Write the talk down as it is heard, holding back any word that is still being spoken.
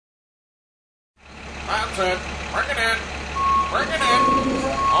That's it. Bring it in. Bring it in.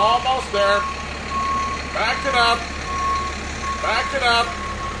 Almost there. Back it up. Back it up.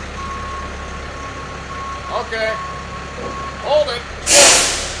 Okay. Hold it.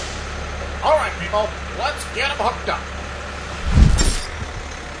 All right, people. Let's get them hooked up.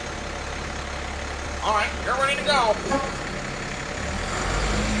 All right, you're ready to go.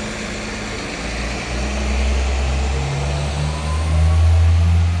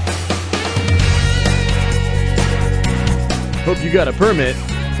 Hope you got a permit.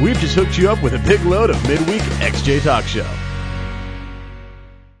 We've just hooked you up with a big load of midweek XJ Talk Show.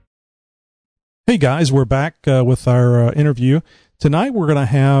 Hey guys, we're back with our interview. Tonight we're going to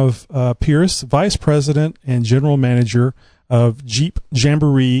have Pierce, Vice President and General Manager of Jeep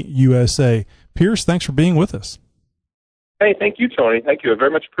Jamboree USA. Pierce, thanks for being with us. Hey, thank you, Tony. Thank you. I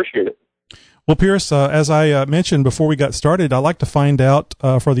very much appreciate it. Well, Pierce, as I mentioned before we got started, I'd like to find out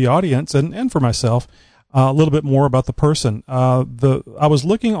for the audience and for myself a little bit more about the person. I was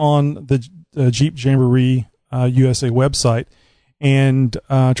looking on the Jeep Jamboree USA website and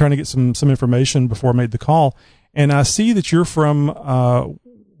trying to get some information before I made the call. And I see that you're from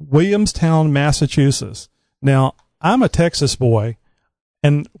Williamstown, Massachusetts. Now, I'm a Texas boy,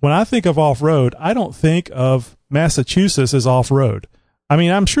 and when I think of off-road, I don't think of Massachusetts as off-road. I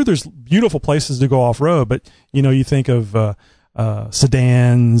mean, I'm sure there's beautiful places to go off-road, but, you think of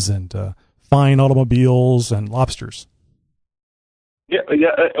sedans and fine automobiles and lobsters. Yeah,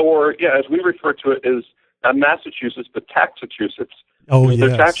 as we refer to it as Massachusetts, but Taxachusetts. Oh, yes.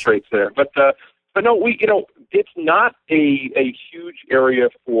 Their tax rates there. But no, it's not a huge area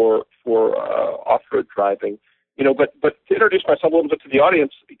for off-road driving. But to introduce myself a little bit to the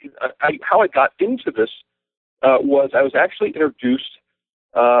audience, how I got into this was I was actually introduced.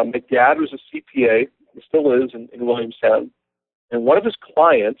 My dad was a CPA, he still is in Williamstown, and one of his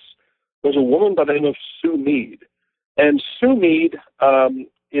clients was a woman by the name of Sue Mead. And Sue Mead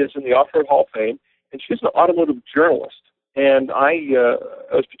is in the Off-Road Hall of Fame, and she's an automotive journalist. And I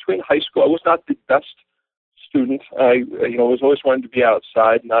was between high school. I was not the best student. I was always wanting to be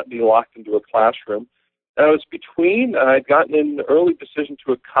outside, not be locked into a classroom. And I was between, I'd gotten an early decision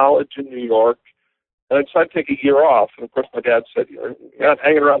to a college in New York, and I decided to take a year off. And of course, my dad said, "You're not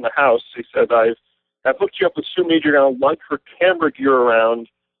hanging around the house." He said, "I've hooked you up with Sue Mead. You're going to lug her camera gear around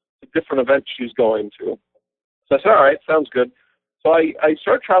to different events she's going to." So I said, "All right, sounds good." So I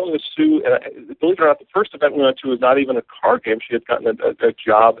started traveling with Sue, and believe it or not, the first event we went to was not even a car game. She had gotten a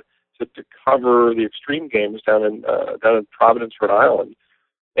job to cover the Extreme Games down in Providence, Rhode Island.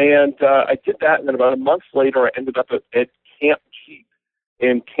 And I did that, and then about a month later, I ended up at Camp Jeep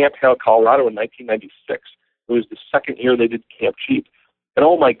in Camp Hale, Colorado in 1996. It was the second year they did Camp Jeep. And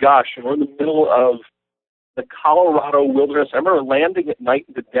oh my gosh, we're in the middle of the Colorado wilderness. I remember landing at night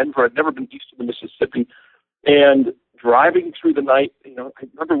into Denver. I'd never been east of the Mississippi. And driving through the night, I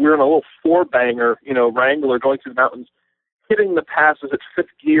remember we were in a little four-banger, Wrangler going through the mountains, hitting the passes at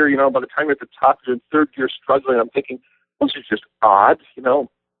fifth gear, by the time you're at the top, you're in third gear struggling. I'm thinking, this is just odd,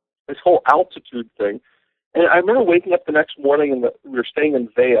 this whole altitude thing. And I remember waking up the next morning, and we were staying in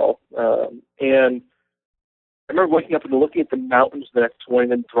Vail, and I remember waking up and looking at the mountains the next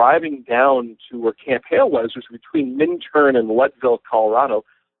morning and driving down to where Camp Hale was, which was between Minturn and Leadville, Colorado,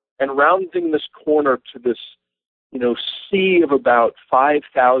 and rounding this corner to this, sea of about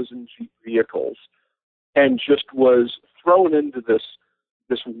 5,000 Jeep vehicles, and just was thrown into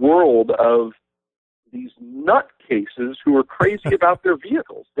this world of these nutcases who were crazy about their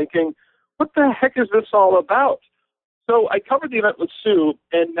vehicles, thinking, what the heck is this all about? So I covered the event with Sue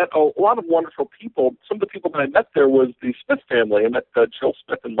and met a lot of wonderful people. Some of the people that I met there was the Smith family. I met Jill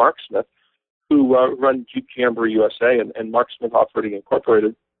Smith and Mark Smith, who run Jeep Jamboree USA and Mark Smith Off-Roading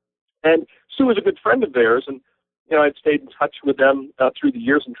Incorporated. And Sue was a good friend of theirs, and I'd stayed in touch with them through the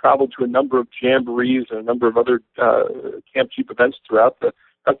years and traveled to a number of jamborees and a number of other Camp Jeep events throughout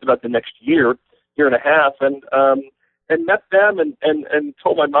about the next year and a half, and met them and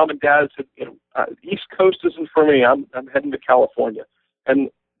told my mom and dad, said, East Coast isn't for me. I'm heading to California. And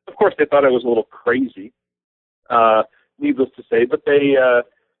of course they thought I was a little crazy, needless to say, but they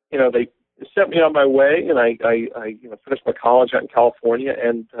sent me on my way, and I finished my college out in California,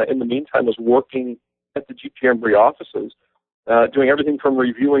 and in the meantime was working at the Jeep Jamboree offices, doing everything from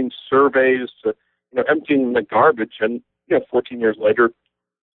reviewing surveys to, emptying the garbage. And, 14 years later,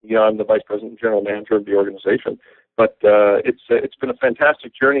 I'm the vice president and general manager of the organization. But it's been a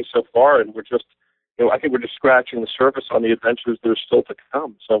fantastic journey so far, and we're just, I think we're just scratching the surface on the adventures that are still to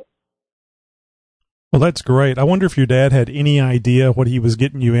come. So. Well, that's great. I wonder if your dad had any idea what he was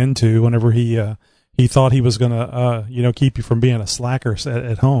getting you into whenever he thought he was going to, keep you from being a slacker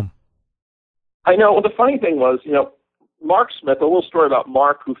at home. I know. Well, the funny thing was, Mark Smith, a little story about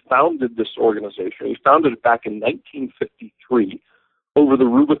Mark, who founded this organization. He founded it back in 1953 over the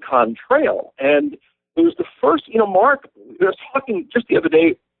Rubicon Trail. And it was the first, Mark, I was talking just the other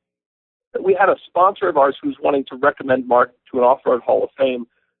day, that we had a sponsor of ours who's wanting to recommend Mark to an Off-Road Hall of Fame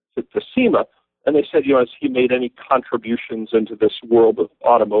to SEMA. And they said, has he made any contributions into this world of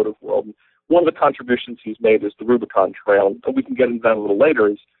automotive world? And one of the contributions he's made is the Rubicon Trail. And we can get into that a little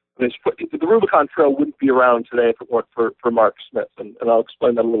later. The Rubicon Trail wouldn't be around today if it weren't for Mark Smith, and I'll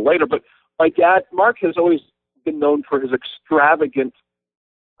explain that a little later. But my dad, Mark, has always been known for his extravagant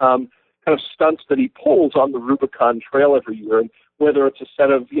kind of stunts that he pulls on the Rubicon Trail every year, and whether it's a set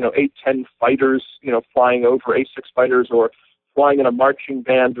of A-10 fighters flying over A-6 fighters, or flying in a marching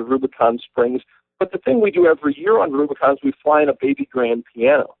band to Rubicon Springs. But the thing we do every year on Rubicon is we fly in a baby grand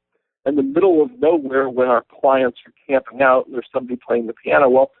piano in the middle of nowhere when our clients are camping out and there's somebody playing the piano.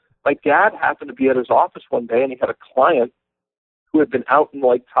 Well, my dad happened to be at his office one day, and he had a client who had been out in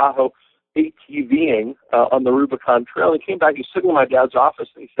Lake Tahoe ATVing on the Rubicon Trail. He came back, he's sitting in my dad's office,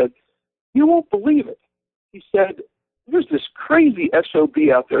 and he said, "You won't believe it." He said, "There's this crazy SOB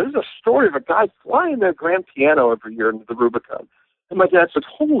out there. There's a story of a guy flying their grand piano every year into the Rubicon." And my dad said,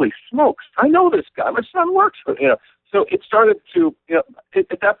 "Holy smokes, I know this guy. My son works for him." So it started to,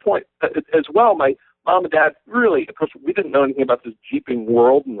 at that point as well, my mom and dad really, of course, we didn't know anything about this Jeeping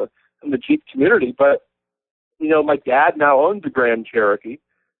world and the Jeep community, but, my dad now owns the Grand Cherokee,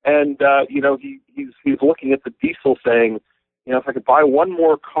 and, he's looking at the diesel saying, if I could buy one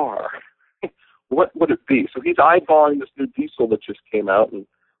more car, what would it be? So he's eyeballing this new diesel that just came out, and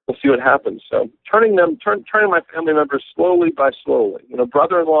we'll see what happens. So turning my family members slowly by slowly,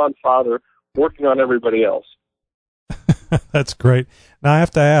 brother-in-law and father working on everybody else. That's great. Now I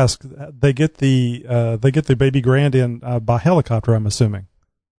have to ask, they get the baby grand in by helicopter, I'm assuming.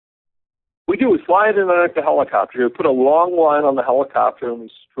 We do. We fly it in underneath the helicopter. We put a long line on the helicopter, and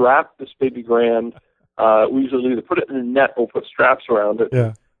we strap this baby grand. We usually either put it in a net or put straps around it.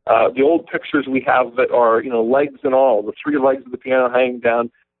 Yeah. The old pictures we have that are, legs and all, the three legs of the piano hanging down,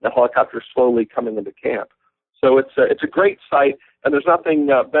 the helicopter slowly coming into camp. So it's a great sight, and there's nothing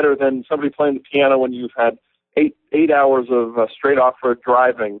better than somebody playing the piano when you've had eight hours of straight off-road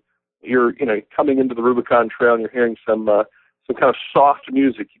driving. You're coming into the Rubicon Trail, and you're hearing some kind of soft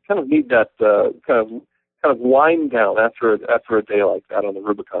music. You kind of need that kind of wind down after a day like that on the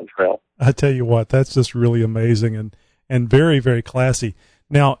Rubicon Trail. I tell you what, that's just really amazing and very, very classy.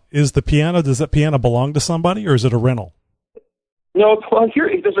 Now, does that piano belong to somebody, or is it a rental? No, well,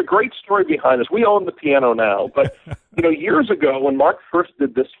 there's a great story behind this. We own the piano now, but years ago when Mark first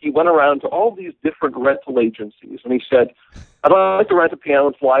did this, he went around to all these different rental agencies, and he said, "I'd like to rent a piano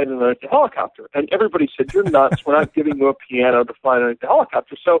and fly it underneath the helicopter." And everybody said, "You're nuts. We're not giving you a piano to fly underneath the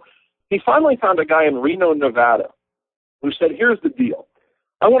helicopter." So he finally found a guy in Reno, Nevada, who said, "Here's the deal.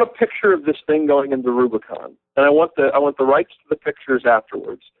 I want a picture of this thing going into Rubicon, and I want the rights to the pictures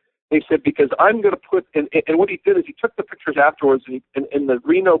afterwards." He said, "Because I'm going to put," and what he did is he took the pictures afterwards, and in the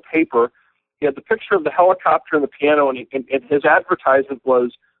Reno paper, he had the picture of the helicopter and the piano, and his advertisement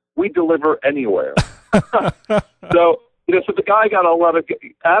was, "We deliver anywhere." So the guy got a lot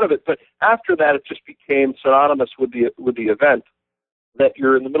out of it, but after that, it just became synonymous with the event, that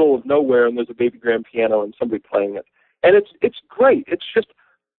you're in the middle of nowhere and there's a baby grand piano and somebody playing it, and it's great. It's just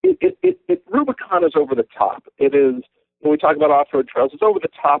Rubicon is over the top. It is. When we talk about off-road trails, it's over the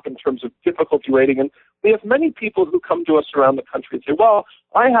top in terms of difficulty rating. And we have many people who come to us around the country and say, "Well,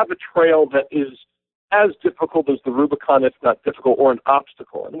 I have a trail that is as difficult as the Rubicon, if not difficult, or an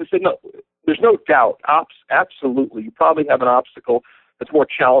obstacle." And we say, no, there's no doubt. Absolutely. You probably have an obstacle that's more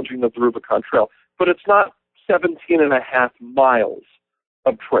challenging than the Rubicon Trail. But it's not 17 and a half miles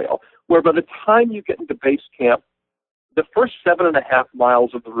of trail, where by the time you get into base camp, the first 7.5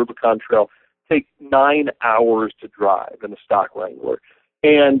 miles of the Rubicon Trail take 9 hours to drive in a stock Wrangler.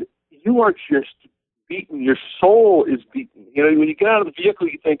 And you are just beaten. Your soul is beaten. When you get out of the vehicle,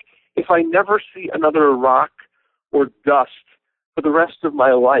 you think, if I never see another rock or dust for the rest of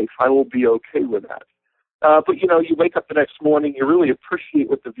my life, I will be okay with that. But you wake up the next morning, you really appreciate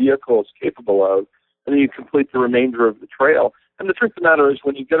what the vehicle is capable of, and then you complete the remainder of the trail. And the truth of the matter is,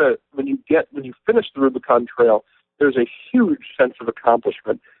 when you finish the Rubicon Trail, there's a huge sense of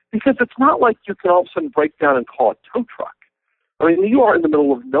accomplishment, because it's not like you can all of a sudden break down and call a tow truck. I mean, you are in the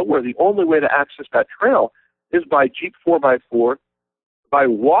middle of nowhere. The only way to access that trail is by Jeep 4x4, by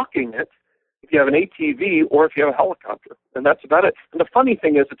walking it, if you have an ATV, or if you have a helicopter. And that's about it. And the funny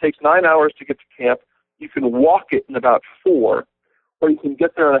thing is, it takes 9 hours to get to camp. You can walk it in about 4, or you can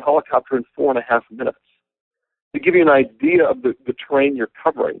get there in a helicopter in 4.5 minutes. to give you an idea of the terrain you're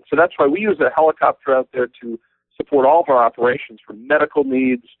covering. So that's why we use a helicopter out there to support all of our operations for medical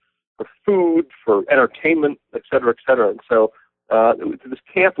needs, for food, for entertainment, et cetera, et cetera. And so this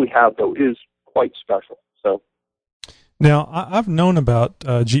camp we have, though, is quite special. So. Now, I've known about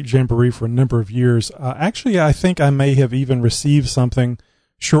Jeep Jamboree for a number of years. Actually, I think I may have even received something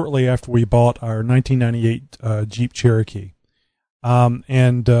shortly after we bought our 1998 Jeep Cherokee.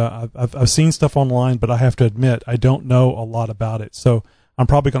 I've seen stuff online, but I have to admit, I don't know a lot about it. So I'm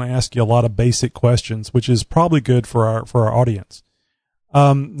probably going to ask you a lot of basic questions, which is probably good for our audience.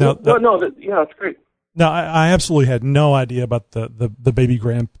 That's great. Now, I absolutely had no idea about the baby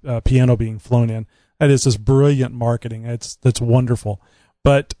grand piano being flown in. That is just brilliant marketing. That's wonderful.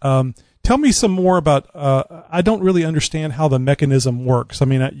 But tell me some more about. I don't really understand how the mechanism works. I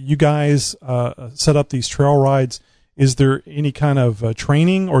mean, you guys set up these trail rides. Is there any kind of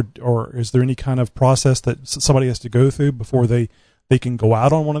training, or is there any kind of process that somebody has to go through before they can go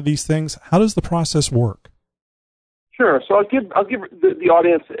out on one of these things? How does the process work? Sure. So I'll give the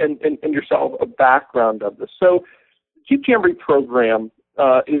audience and yourself a background of this. So the Jeep Jamboree program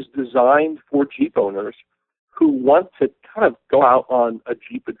is designed for Jeep owners who want to kind of go out on a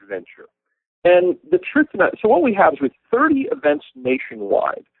Jeep adventure. And the truth of that, so what we have is with 30 events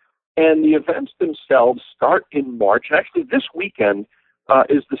nationwide, and the events themselves start in March. And actually, this weekend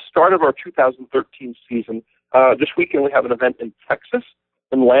is the start of our 2013 season. This weekend we have an event in Texas,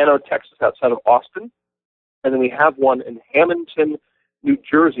 in Llano, Texas, outside of Austin. And then we have one in Hamilton, New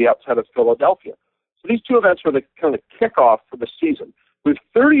Jersey, outside of Philadelphia. So these two events are the kind of kickoff for the season. We have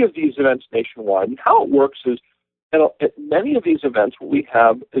 30 of these events nationwide. And how it works is, at many of these events, what we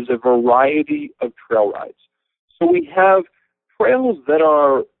have is a variety of trail rides. So we have trails that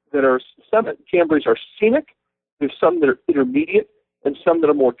are some jamborees are scenic. There's some that are intermediate, and some that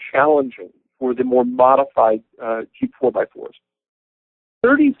are more challenging for the more modified Jeep 4x4s.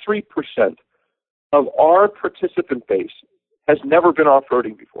 33% of our participant base has never been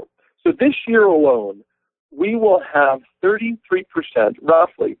off-roading before. So this year alone, we will have 33%,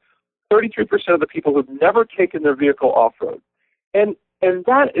 roughly, 33% of the people who've never taken their vehicle off-road. And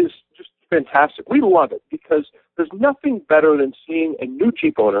that is just fantastic. We love it because there's nothing better than seeing a new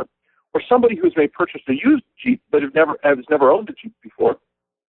Jeep owner or somebody who's may purchased a used Jeep but has never owned a Jeep before.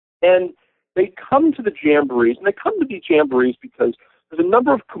 And they come to the jamborees, and they come to these jamborees because there's a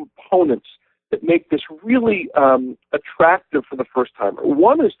number of components that make this really attractive for the first timer.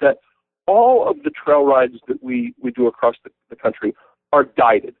 One is that all of the trail rides that we do across the country are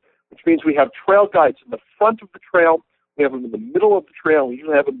guided, which means we have trail guides in the front of the trail, we have them in the middle of the trail, and we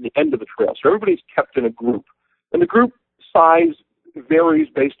usually have them in the end of the trail. So everybody's kept in a group. And the group size varies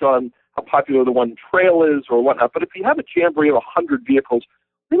based on how popular the one trail is or whatnot. But if you have a jamboree of 100 vehicles,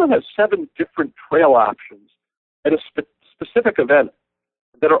 we might have 7 different trail options at a specific event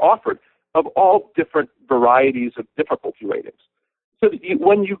that are offered of all different varieties of difficulty ratings. So that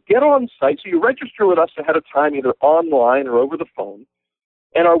when you get on site, so you register with us ahead of time, either online or over the phone.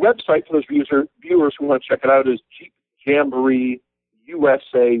 And our website, for those viewers who want to check it out, is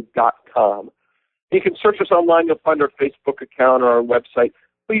jeepjamboreeusa.com. You can search us online. You'll find our Facebook account or our website.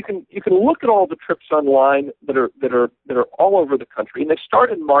 But you can look at all the trips online that are all over the country, and they start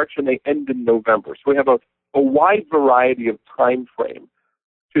in March and they end in November. So we have a wide variety of time frame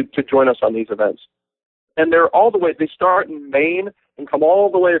to join us on these events. And they're all the way. They start in Maine and come all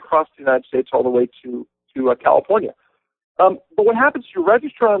the way across the United States, all the way to California. But what happens is you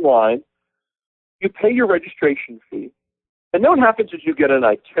register online, you pay your registration fee, and then what happens is you get an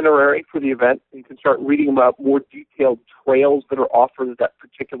itinerary for the event, and you can start reading about more detailed trails that are offered at that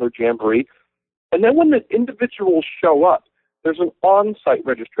particular jamboree. And then when the individuals show up, there's an on-site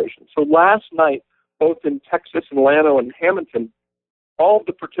registration. So last night, both in Texas and Llano and Hamilton, all of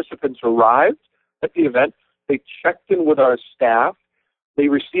the participants arrived at the event. They checked in with our staff. They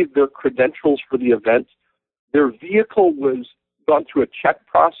received their credentials for the event. Their vehicle was gone through a check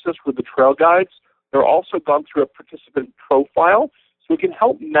process with the trail guides. They're also gone through a participant profile, so we can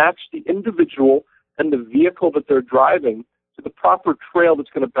help match the individual and the vehicle that they're driving to the proper trail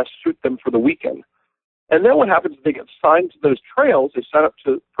that's going to best suit them for the weekend. And then what happens is they get assigned to those trails. They sign up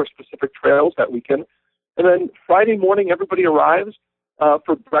for specific trails that weekend. And then Friday morning, everybody arrives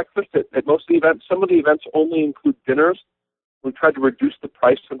for breakfast at most of the events. Some of the events only include dinners. We've tried to reduce the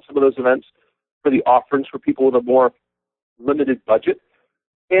price on some of those events for the offerings for people with a more limited budget.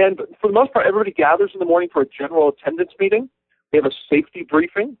 And for the most part, everybody gathers in the morning for a general attendance meeting. We have a safety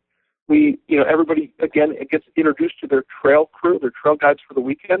briefing. Everybody, again, gets introduced to their trail crew, their trail guides for the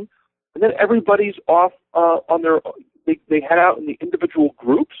weekend. And then everybody's off on they head out in the individual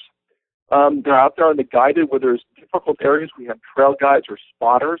groups They're out there on the guided where there's difficult areas. We have trail guides or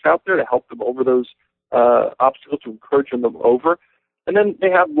spotters out there to help them over those obstacles, to encourage them over. And then they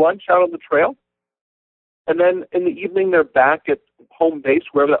have lunch out on the trail. And then in the evening, they're back at home base,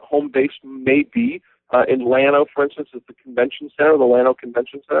 wherever that home base may be. In Llano, for instance, at the convention center, the Llano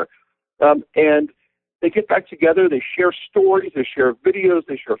Convention Center. And they get back together, they share stories, they share videos,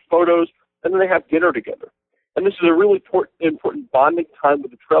 they share photos, and then they have dinner together. And this is a really important bonding time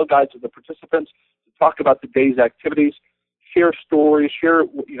with the trail guides and the participants to talk about the day's activities, share stories, share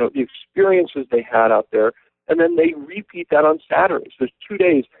the experiences they had out there, and then they repeat that on Saturdays. There's 2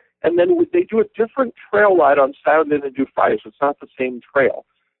 days. And then they do a different trail ride on Saturday than they do Friday, so it's not the same trail.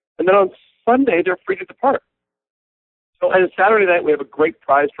 And then on Sunday, they're free to depart. So on Saturday night, we have a great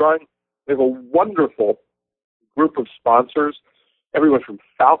prize drawing. We have a wonderful group of sponsors, everyone from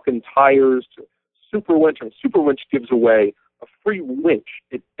Falcon Tires to Super Winch. And Super Winch gives away a free winch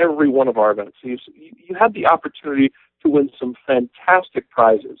at every one of our events. So you have the opportunity to win some fantastic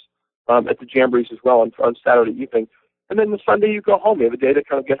prizes at the Jamborees as well on Saturday evening. And then the Sunday you go home. You have a day to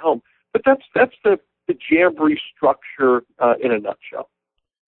kind of get home. But that's the Jamboree structure in a nutshell.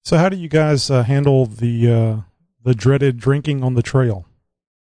 So how do you guys handle the dreaded drinking on the trail?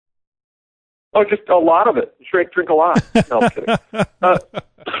 Oh, just a lot of it. Drink a lot. No, I'm kidding.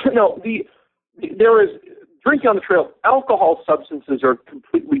 No, there is drinking on the trail. Alcohol substances are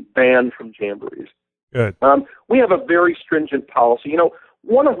completely banned from Jamborees. Good. We have a very stringent policy.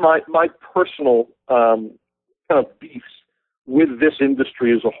 One of my personal kind of beefs with this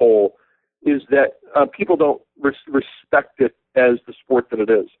industry as a whole is that people don't respect it as the sport that it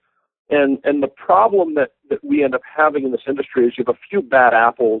is. And the problem that we end up having in this industry is you have a few bad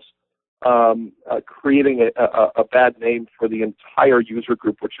apples creating a bad name for the entire user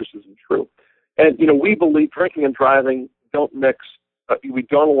group, which just isn't true. And, we believe drinking and driving don't mix. We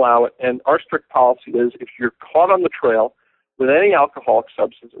don't allow it. And our strict policy is if you're caught on the trail with any alcoholic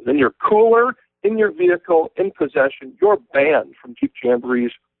substances in your cooler, in your vehicle, in possession, you're banned from Jeep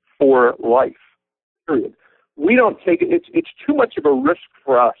Jamborees for life, period. We don't take it. It's too much of a risk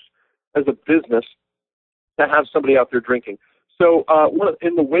for us as a business to have somebody out there drinking. So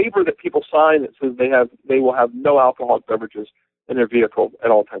in the waiver that people sign, it says they will have no alcoholic beverages in their vehicle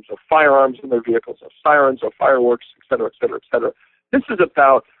at all times. So firearms in their vehicles, so sirens, or fireworks, et cetera, et cetera, et cetera.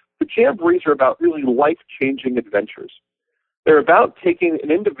 The Jamborees are about really life-changing adventures. They're about taking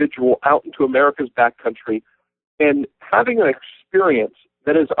an individual out into America's backcountry and having an experience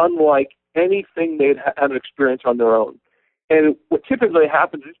that is unlike anything they'd had an experience on their own. And what typically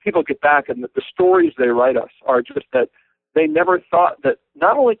happens is people get back and the stories they write us are just that they never thought that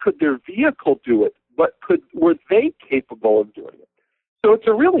not only could their vehicle do it, but were they capable of doing it. So it's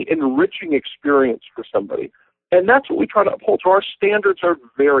a really enriching experience for somebody. And that's what we try to uphold. So our standards are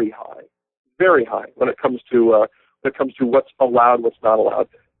very high when it comes to what's allowed, what's not allowed.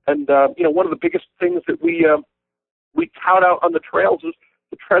 And one of the biggest things that we tout out on the trails is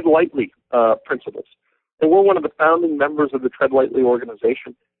the Tread Lightly principles. And we're one of the founding members of the Tread Lightly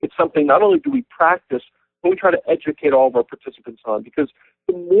organization. It's something not only do we practice, but we try to educate all of our participants on, because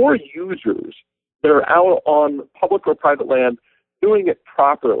the more users that are out on public or private land doing it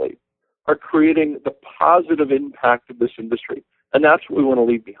properly are creating the positive impact of this industry. And that's what we want to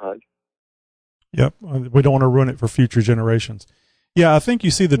leave behind. Yep. We don't want to ruin it for future generations. Yeah, I think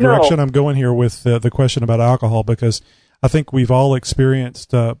you see the direction I'm going here with the question about alcohol, because I think we've all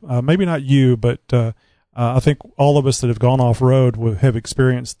experienced, maybe not you, but I think all of us that have gone off-road have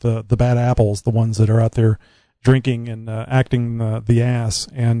experienced the bad apples, the ones that are out there drinking and acting the ass,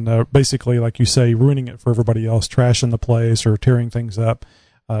 and basically, like you say, ruining it for everybody else, trashing the place or tearing things up,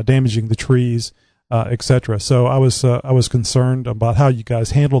 damaging the trees, etc. So I was concerned about how you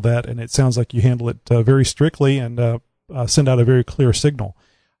guys handle that, and it sounds like you handle it very strictly and send out a very clear signal.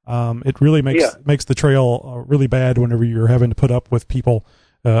 It really makes the trail really bad whenever you're having to put up with people.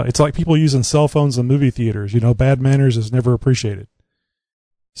 It's like people using cell phones in movie theaters. Bad manners is never appreciated.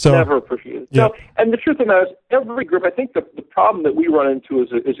 So never appreciated. Yeah. So, and the truth of the matter is, every group, I think the problem that we run into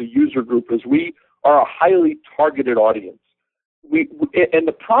as a user group is we are a highly targeted audience. And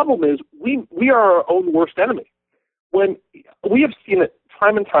the problem is we are our own worst enemy. When we have seen it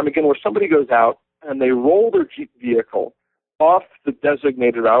time and time again where somebody goes out and they roll their Jeep vehicle off the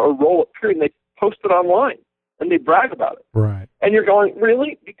designated route or roll it, period, and they post it online and they brag about it. Right. And you're going,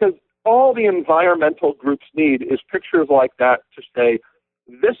 really? Because all the environmental groups need is pictures like that to say,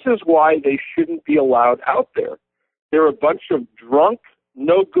 this is why they shouldn't be allowed out there. They're a bunch of drunk,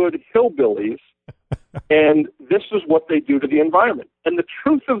 no-good hillbillies, and this is what they do to the environment. And the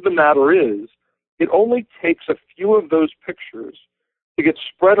truth of the matter is, it only takes a few of those pictures to get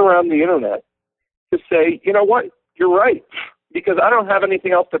spread around the internet to say, you know what, you're right, because I don't have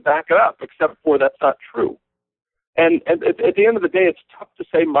anything else to back it up except for that's not true. And at the end of the day, it's tough to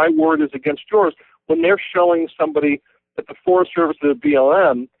say my word is against yours when they're showing somebody at the Forest Service or the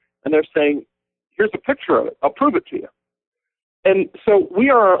BLM, and they're saying, here's a picture of it. I'll prove it to you. And so we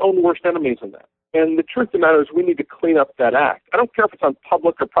are our own worst enemies in that. And the truth of the matter is we need to clean up that act. I don't care if it's on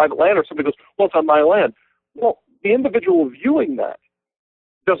public or private land or somebody goes, well, it's on my land. Well, the individual viewing that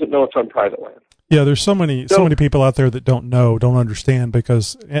doesn't know it's on private land. Yeah, there's so many people out there that don't know, don't understand,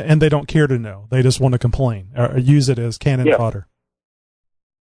 because, and they don't care to know. They just want to complain or use it as cannon fodder.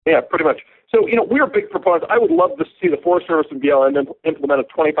 Yeah, pretty much. So, we're big proponents. I would love to see the Forest Service and BLM implement a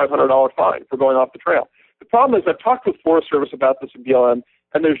 $2,500 fine for going off the trail. The problem is I've talked with Forest Service about this in BLM,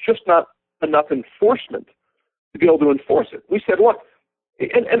 and there's just not enough enforcement to be able to enforce it. We said, look,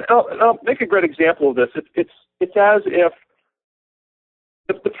 and I'll make a great example of this. It's as if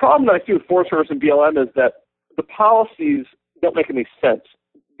the problem that I see with Forest Service and BLM is that the policies don't make any sense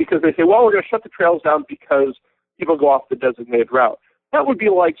because they say, well, we're going to shut the trails down because people go off the designated route. That would be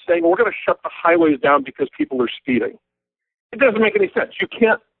like saying, well, we're going to shut the highways down because people are speeding. It doesn't make any sense. You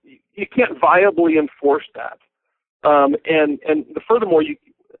can't viably enforce that. Furthermore,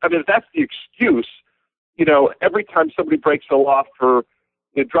 if that's the excuse, every time somebody breaks the law for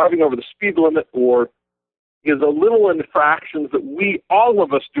driving over the speed limit or the little infractions that all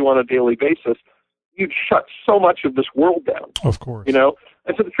of us do on a daily basis, you'd shut so much of this world down. Of course. And so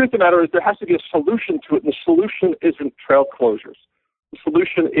the truth of the matter is there has to be a solution to it, and the solution isn't trail closures. The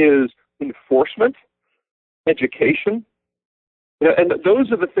solution is enforcement, education, and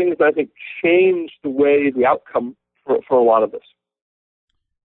those are the things that I think change the outcome for a lot of this.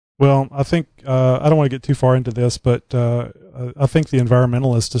 Well, I think I don't want to get too far into this, but I think the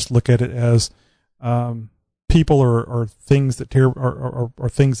environmentalists just look at it as people are things that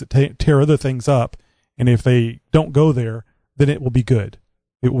tear other things up, and if they don't go there, then it will be good.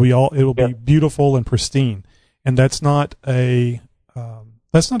 It will be beautiful and pristine, and that's not a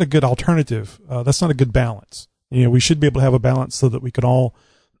good alternative. That's not a good balance. We should be able to have a balance so that we can all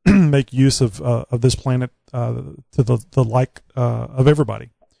make use of this planet to the like of everybody.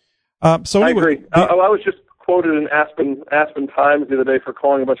 So anyway, I agree. I was just quoted in Aspen Times the other day for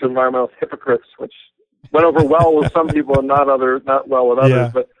calling a bunch of environmentalist hypocrites, which went over well with some people and not well with others. Yeah.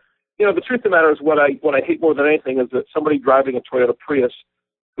 But the truth of the matter is what I hate more than anything is that somebody driving a Toyota Prius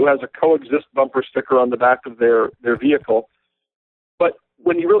who has a coexist bumper sticker on the back of their vehicle. But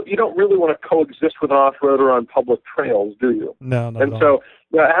when you don't really want to coexist with an off-roader on public trails, do you? No. And so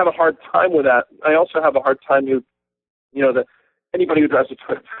I have a hard time with that. I also have a hard time that anybody who drives a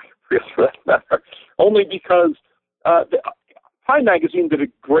Toyota Prius for that matter, only because Time Magazine did a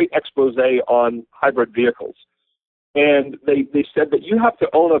great expose on hybrid vehicles. And they said that you have to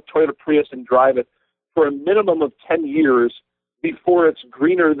own a Toyota Prius and drive it for a minimum of 10 years before it's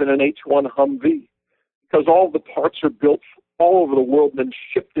greener than an H1 Humvee, because all the parts are built all over the world and then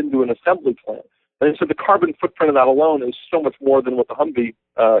shipped into an assembly plant. And so the carbon footprint of that alone is so much more than what the Humvee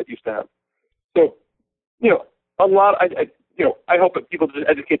used to have. So, I hope that people just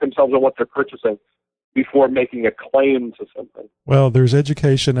educate themselves on what they're purchasing before making a claim to something. Well, there's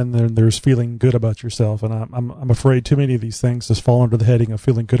education and then there's feeling good about yourself, and I'm afraid too many of these things just fall under the heading of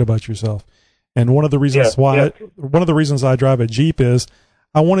feeling good about yourself. And one of the reasons one of the reasons I drive a Jeep is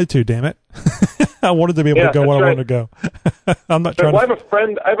I wanted to, damn it. I wanted to be able to go where I wanted to go. I'm not trying I have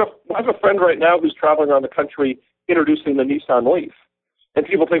a friend right now who's traveling around the country introducing the Nissan Leaf. And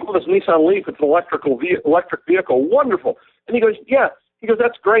people think, well, this Nissan Leaf, it's an electric vehicle, wonderful. And he goes, yeah. He goes,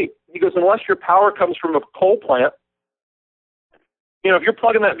 that's great. He goes, unless your power comes from a coal plant, if you're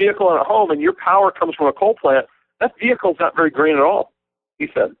plugging that vehicle in at home and your power comes from a coal plant, that vehicle's not very green at all, he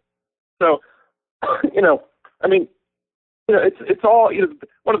said. So, it's all,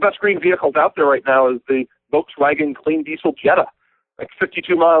 one of the best green vehicles out there right now is the Volkswagen clean diesel Jetta, like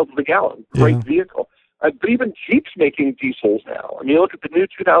 52 miles to the gallon. Great vehicle. But even Jeep's making diesels now. I mean, you look at the new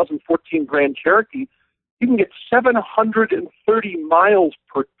 2014 Grand Cherokee, you can get 730 miles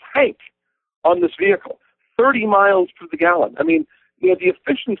per tank on this vehicle, 30 miles to the gallon. I mean, the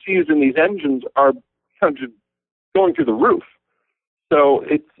efficiencies in these engines are kind of just going through the roof. So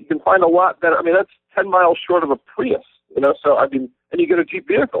you can find a lot better. I mean, that's 10 miles short of a Prius, so and you get a Jeep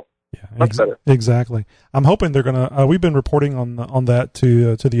vehicle. Yeah, much better. Exactly. I'm hoping they're going to, we've been reporting on that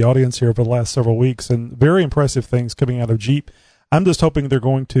to the audience here over the last several weeks, and very impressive things coming out of Jeep. I'm just hoping they're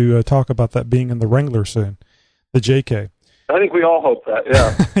going to talk about that being in the Wrangler soon, the JK. I think we all hope that,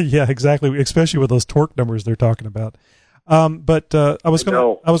 yeah. Yeah, exactly, especially with those torque numbers they're talking about. But I was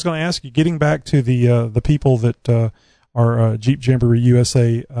going to ask you, getting back to the people that our Jeep Jamboree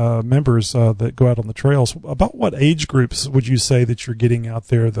USA members that go out on the trails. About what age groups would you say that you're getting out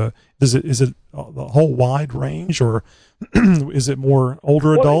there? Is it the whole wide range, or is it more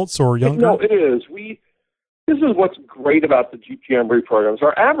older adults or younger? No, it is. This is what's great about the Jeep Jamboree programs.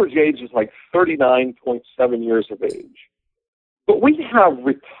 Our average age is like 39.7 years of age. But we have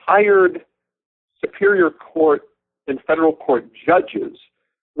retired Superior Court and federal court judges.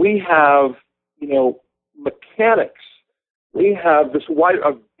 We have, mechanics. We have this wide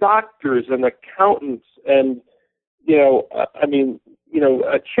of doctors and accountants and, chairlift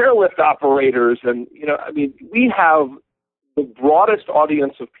operators. And, we have the broadest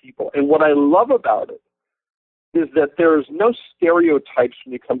audience of people. And what I love about it is that there's no stereotypes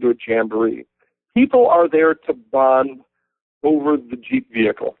when you come to a jamboree. People are there to bond over the Jeep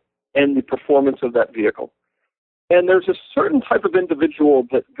vehicle and the performance of that vehicle. And there's a certain type of individual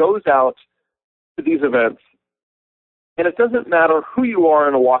that goes out to these events, and it doesn't matter who you are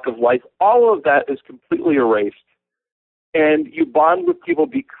in a walk of life, all of that is completely erased. And you bond with people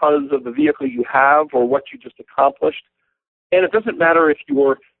because of the vehicle you have or what you just accomplished. And it doesn't matter if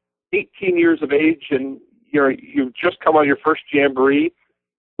you're 18 years of age and you've just come on your first jamboree,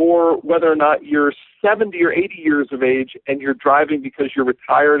 or whether or not you're 70 or 80 years of age and you're driving because you're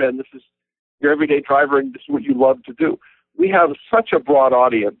retired and this is your everyday driver and this is what you love to do. We have such a broad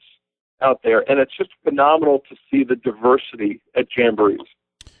audience out there, and it's just phenomenal to see the diversity at jamborees.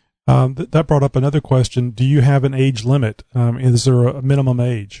 That brought up another question. Do you have an age limit? Is there a minimum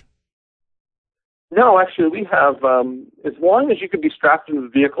age? No, actually, we have, as long as you can be strapped into the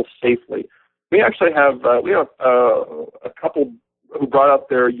vehicle safely. We actually have, a couple who brought up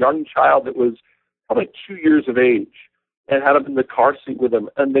their young child that was probably 2 years of age and had him in the car seat with them,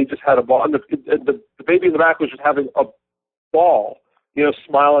 and they just had a ball. And the baby in the back was just having a ball,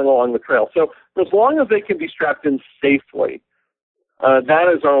 smiling along the trail. So as long as they can be strapped in safely, that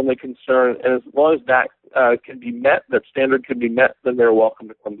is our only concern. And as long as that can be met, that standard can be met, then they're welcome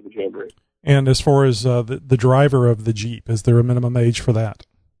to come to the Jamboree. And as far as the driver of the Jeep, is there a minimum age for that?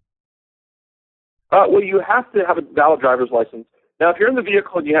 Well, you have to have a valid driver's license. Now, if you're in the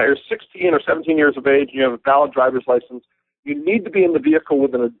vehicle and you're 16 or 17 years of age and you have a valid driver's license, you need to be in the vehicle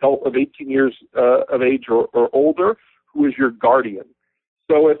with an adult of 18 years of age or older who is your guardian.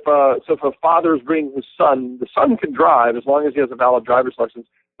 So if a father is bringing his son, the son can drive as long as he has a valid driver's license.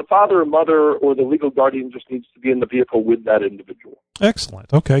 The father or mother or the legal guardian just needs to be in the vehicle with that individual.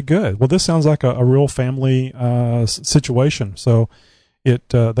 Excellent. Okay, good. Well, this sounds like a real family situation. So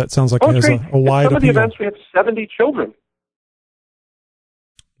that sounds like it has a wide appeal. Some of the events we have 70 children.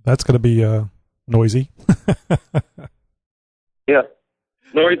 That's going to be noisy. Yeah.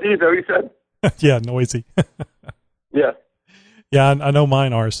 Noisy, is that what you said? Yeah, noisy. Yeah. Yeah, I know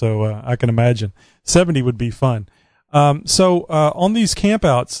mine are, so I can imagine. 70 would be fun. So on these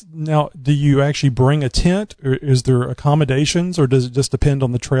campouts, now, do you actually bring a tent, or is there accommodations, or does it just depend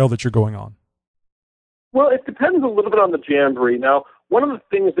on the trail that you're going on? Well, it depends a little bit on the Jamboree. Now, one of the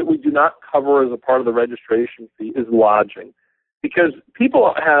things that we do not cover as a part of the registration fee is lodging, because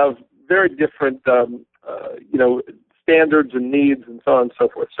people have very different, standards and needs and so on and so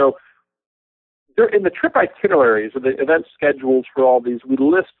forth. So in the trip itineraries or the event schedules for all these, we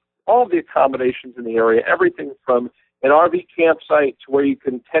list all the accommodations in the area, everything from an RV campsite to where you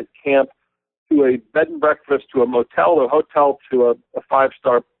can tent camp to a bed and breakfast to a motel or hotel to a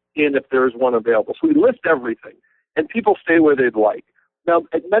five-star inn if there is one available. So we list everything, and people stay where they'd like. Now,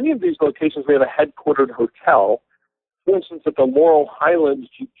 at many of these locations, we have a headquartered hotel. For instance, at the Laurel Highlands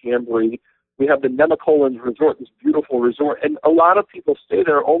Jeep Jamboree, we have the Nemacolin Resort, this beautiful resort, and a lot of people stay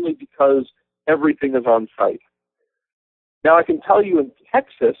there only because everything is on site. Now, I can tell you in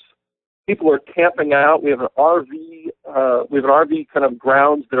Texas, people are camping out. We have an RV kind of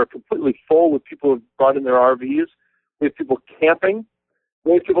grounds that are completely full with people who have brought in their RVs. We have people camping.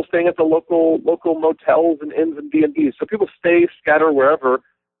 We have people staying at the local motels and inns and B&Bs. So people stay, scatter wherever,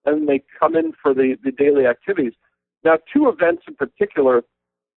 and they come in for the daily activities. Now, two events in particular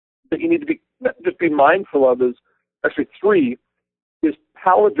that you need to be mindful of is actually three, is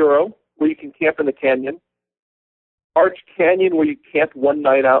Palo Duro, where you can camp in the canyon, Arch Canyon, where you camp one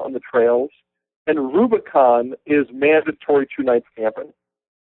night out on the trails, and Rubicon is mandatory 2 nights camping.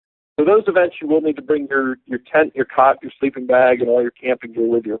 So those events, you will need to bring your tent, your cot, your sleeping bag, and all your camping gear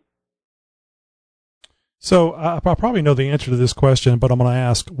with you. So I probably know the answer to this question, but I'm going to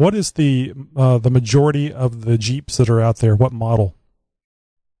ask, what is the majority of the Jeeps that are out there? What model?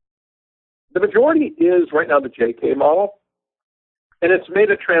 The majority is right now the JK model. And it's made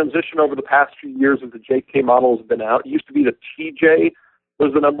a transition over the past few years as the JK model has been out. It used to be the TJ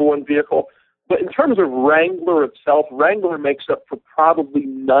was the number one vehicle. But in terms of Wrangler itself, Wrangler makes up for probably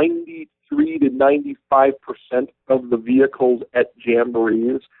 93 to 95% of the vehicles at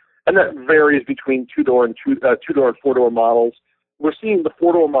Jamborees, and that varies between two-door and four-door models. We're seeing the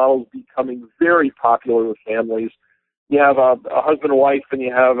four-door models becoming very popular with families. You have a husband and wife, and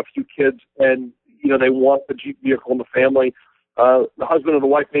you have a few kids, and they want the Jeep vehicle in the family. The husband or the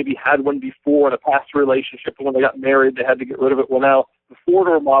wife maybe had one before in a past relationship, and when they got married, they had to get rid of it. Well, now the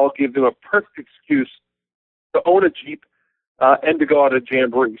four-door model gives them a perfect excuse to own a Jeep and to go out to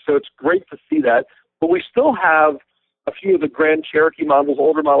Jamboree. So it's great to see that. But we still have a few of the Grand Cherokee models,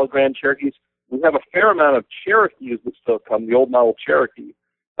 older model Grand Cherokees. We have a fair amount of Cherokees that still come, the old model Cherokee.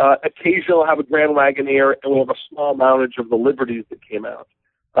 Occasionally we'll have a Grand Wagoneer, and we'll have a small mountage of the Liberties that came out.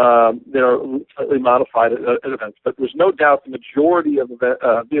 They're slightly modified at events. But there's no doubt the majority of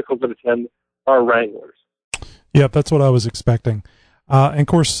the vehicles that attend are Wranglers. Yep, that's what I was expecting. And of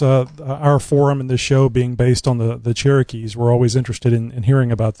course, our forum and this show being based on the Cherokees, we're always interested in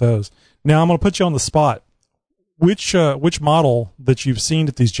hearing about those. Now, I'm going to put you on the spot. Which model that you've seen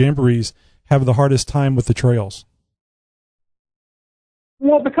at these Jamborees have the hardest time with the trails?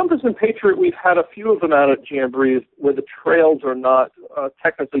 Well, the Compass and Patriot, we've had a few of them out at Jamborees where the trails are not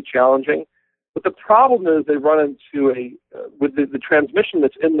technically challenging. But the problem is they run into with the transmission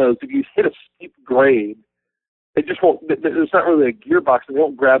that's in those, if you hit a steep grade, they just won't, there's not really a gearbox, and they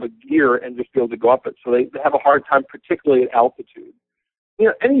won't grab a gear and just be able to go up it. So they have a hard time, particularly at altitude.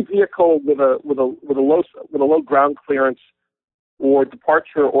 Any vehicle with a low ground clearance or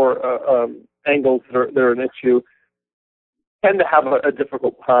departure or angles that are an issue tend to have a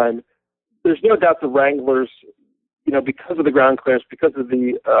difficult time. There's no doubt the Wranglers, because of the ground clearance, because of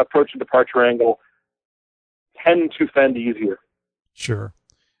the approach and departure angle, tend to fend easier. Sure.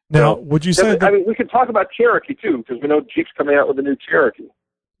 Now, would you say that, we could talk about Cherokee too, because we know Jeep's coming out with a new Cherokee.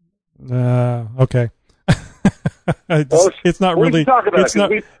 Okay. It's not really.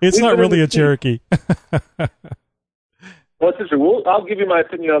 It's not really a Cherokee. Well, it's interesting. I'll give you my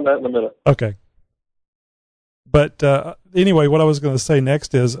opinion on that in a minute. Okay. But anyway, what I was going to say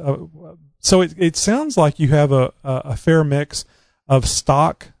next is, so it sounds like you have a fair mix of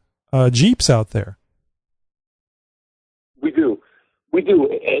stock Jeeps out there. We do,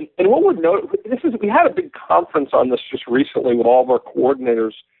 and what we're noticing, we had a big conference on this just recently with all of our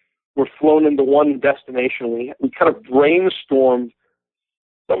coordinators. We're flown into one destination. We kind of brainstormed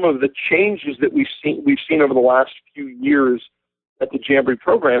some of the changes that we've seen over the last few years at the Jamboree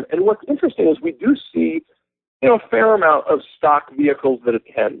program. And what's interesting is we do see a fair amount of stock vehicles that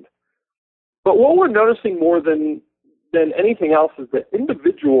attend. But what we're noticing more than anything else is that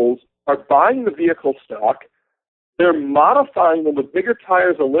individuals are buying the vehicle stock. They're modifying them with bigger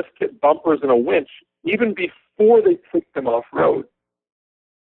tires, a lift kit, bumpers, and a winch, even before they take them off-road.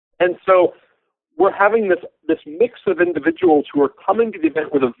 And so we're having this mix of individuals who are coming to the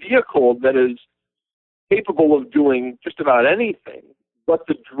event with a vehicle that is capable of doing just about anything, but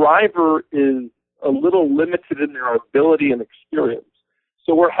the driver is a little limited in their ability and experience.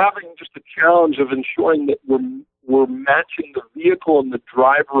 So we're having just a challenge of ensuring that we're matching the vehicle and the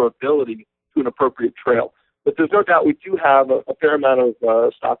driver ability to an appropriate trail. But there's no doubt we do have a fair amount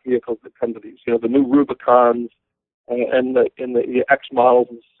of stock vehicles that come to these. The new Rubicons and the X models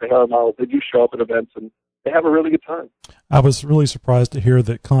and Sahara models, they do show up at events, and they have a really good time. I was really surprised to hear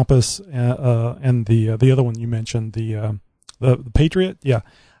that Compass and the other one you mentioned, the Patriot, yeah.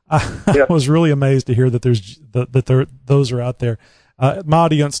 I was really amazed to hear that those are out there. My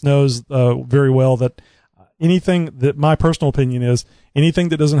audience knows very well that anything that my personal opinion is, anything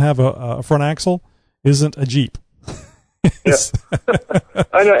that doesn't have a front axle isn't a Jeep. Yes.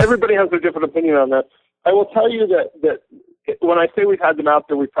 I know everybody has a different opinion on that. I will tell you that when I say we've had them out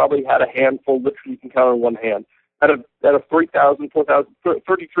there, we've probably had a handful, literally you can count on one hand. Out of 3,000, 4,000,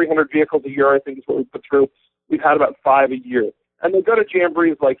 3,300 vehicles a year, I think is what we put through, we've had about 5 a year. And they go to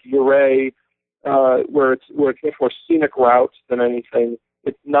Jamborees like Ouray, where it's much more scenic routes than anything.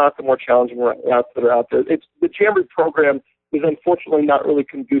 It's not the more challenging routes that are out there. The Jamboree program is unfortunately not really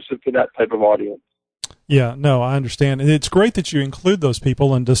conducive to that type of audience. Yeah, no, I understand, and it's great that you include those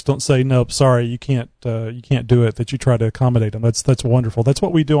people and just don't say nope, sorry, you can't do it. That you try to accommodate them. That's wonderful. That's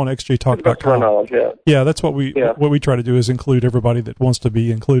what we do on XJTalk.com. Yeah, that's what we try to do is include everybody that wants to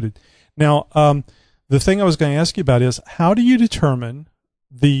be included. Now, the thing I was going to ask you about is how do you determine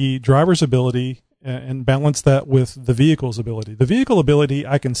the driver's ability and balance that with the vehicle's ability? The vehicle ability,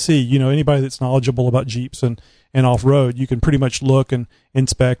 I can see. Anybody that's knowledgeable about Jeeps and off-road, you can pretty much look and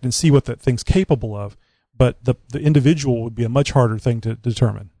inspect and see what that thing's capable of. But the individual would be a much harder thing to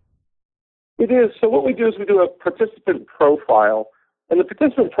determine. It is. So what we do is we do a participant profile, And the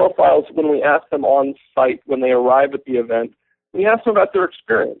participant profiles, when we ask them on site, when they arrive at the event, we ask them about their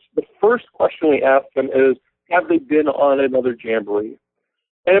experience. The first question we ask them is, have they been on another Jamboree?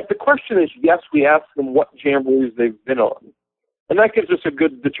 And if the question is yes, we ask them what Jamborees they've been on. And that gives us a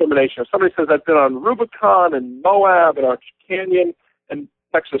good determination. If somebody says, I've been on Rubicon and Moab and Arch Canyon and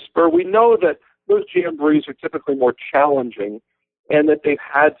Texas Spur, we know that those Jamborees are typically more challenging and that they've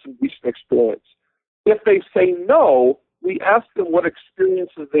had some decent experience. If they say no, we ask them what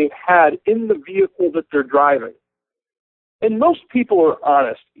experiences they've had in the vehicle that they're driving. And most people are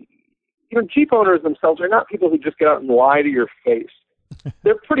honest. Jeep owners themselves are not people who just get out and lie to your face.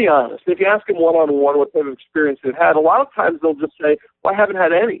 They're pretty honest. If you ask them one-on-one what type of experience they've had, a lot of times they'll just say, well, I haven't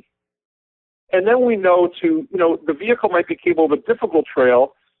had any. And then we know the vehicle might be capable of a difficult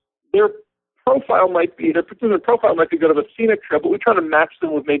trail. Their particular profile might be good of a scenic trail, but we try to match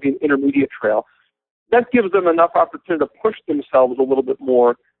them with maybe an intermediate trail. That gives them enough opportunity to push themselves a little bit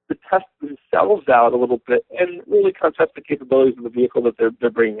more, to test themselves out a little bit, and really kind of test the capabilities of the vehicle that they're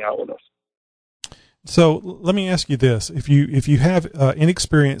bringing out with us. So let me ask you this: if you have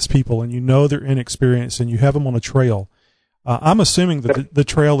inexperienced people and you know they're inexperienced and you have them on a trail, I'm assuming that the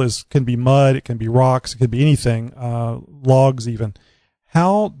trail can be mud, it can be rocks, it can be anything, logs even.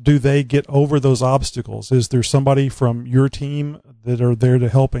 How do they get over those obstacles? Is there somebody from your team that are there to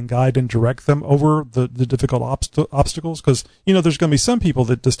help and guide and direct them over the difficult obstacles? Because, there's going to be some people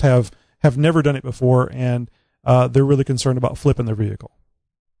that just have never done it before, and they're really concerned about flipping their vehicle.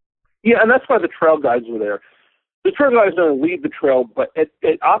 Yeah, and that's why the trail guides are there. The trail guides don't lead the trail, but at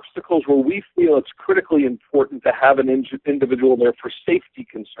obstacles where we feel it's critically important to have an individual there for safety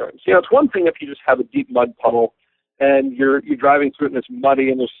concerns. It's one thing if you just have a deep mud puddle and you're driving through it and it's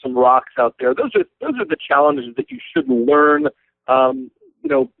muddy and there's some rocks out there. Those are the challenges that you should learn,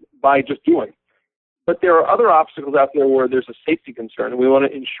 by just doing. But there are other obstacles out there where there's a safety concern, and we want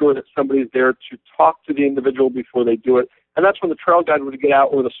to ensure that somebody's there to talk to the individual before they do it. And that's when the trail guide would get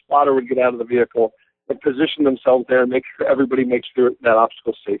out, or the spotter would get out of the vehicle and position themselves there and make sure everybody makes through that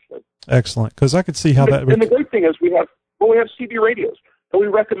obstacle safely. Excellent, because I could see how that. And the great thing is we have CB radios, and we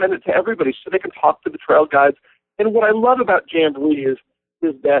recommend it to everybody so they can talk to the trail guides. And what I love about Jamboree is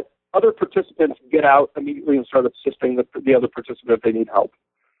that other participants get out immediately and start assisting the other participant if they need help.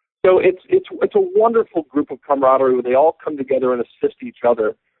 So it's a wonderful group of camaraderie where they all come together and assist each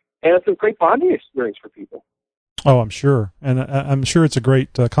other, and it's a great bonding experience for people. Oh, I'm sure, and I'm sure it's a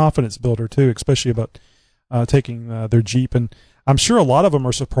great confidence builder too, especially about taking their Jeep. And I'm sure a lot of them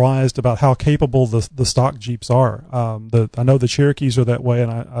are surprised about how capable the stock Jeeps are. I know the Cherokees are that way,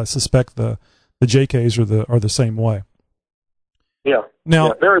 and I suspect the JKs are the same way. Yeah.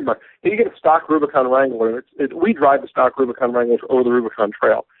 Now, very much. You get a stock Rubicon Wrangler. We drive the stock Rubicon Wranglers over the Rubicon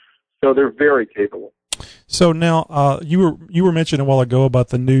Trail, so they're very capable. So now, you were mentioning a while ago about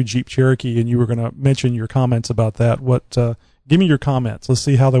the new Jeep Cherokee, and you were going to mention your comments about that. Give me your comments. Let's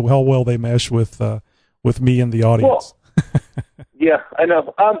see how well they mesh with me and the audience. Well, yeah, I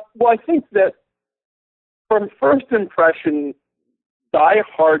know. Well, I think that from first impression,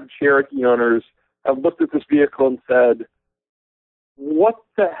 die-hard Cherokee owners have looked at this vehicle and said, "What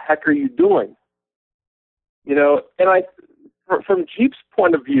the heck are you doing?" And from Jeep's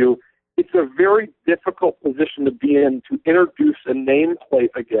point of view, it's a very difficult position to be in to introduce a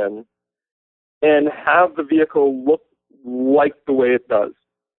nameplate again and have the vehicle look like the way it does,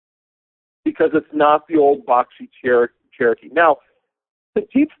 because it's not the old boxy Cherokee. Now, to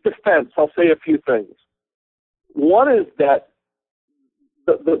Jeep's defense, I'll say a few things. One is that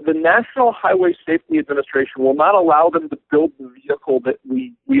the National Highway Safety Administration will not allow them to build the vehicle that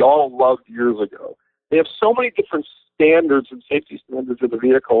we all loved years ago. They have so many different standards and safety standards of the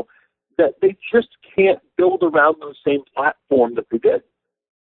vehicle that they just can't build around the same platform that they did.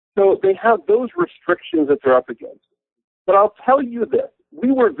 So they have those restrictions that they're up against. But I'll tell you this,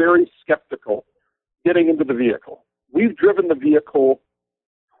 we were very skeptical getting into the vehicle. We've driven the vehicle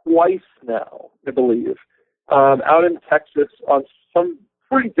twice now, I believe, out in Texas on some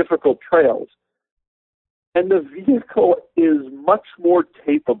pretty difficult trails. And the vehicle is much more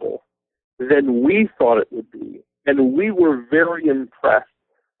capable than we thought it would be. And we were very impressed.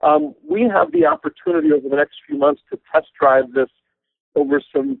 We have the opportunity over the next few months to test drive this over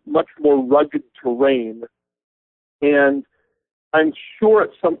some much more rugged terrain. And I'm sure at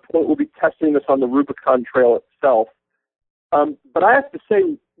some point we'll be testing this on the Rubicon Trail itself. But I have to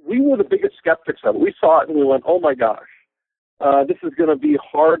say, we were the biggest skeptics of it. We saw it and we went, oh my gosh, this is going to be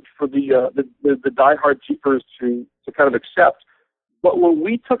hard for the diehard Jeepers to kind of accept. But when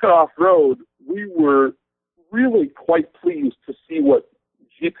we took it off-road, we were really quite pleased to see what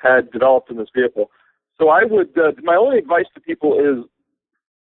Jeep had developed in this vehicle. So I would, my only advice to people is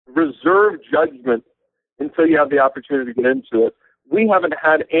reserve judgment until you have the opportunity to get into it. We haven't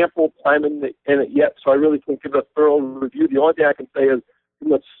had ample time in it yet, so I really can't give a thorough review. The only thing I can say is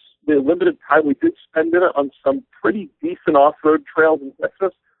the limited time we did spend in it on some pretty decent off-road trails in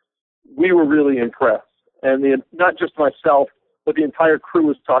Texas, we were really impressed. And not just myself, but the entire crew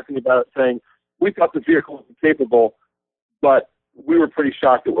was talking about it, saying, we thought the vehicle was capable, but we were pretty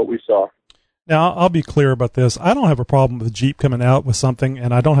shocked at what we saw. Now, I'll be clear about this. I don't have a problem with Jeep coming out with something,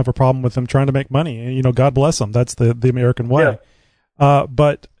 and I don't have a problem with them trying to make money. And, you know, God bless them. That's the American way. Yeah.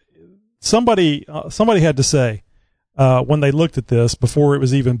 But somebody had to say, when they looked at this before it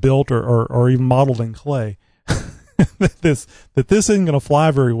was even built or even modeled in clay, that this isn't going to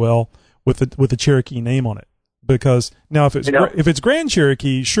fly very well with the Cherokee name on it. Because now if it's Grand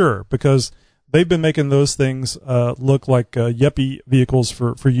Cherokee, sure, because they've been making those things look like yuppie vehicles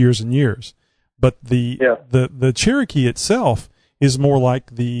for years and years. But the Cherokee itself is more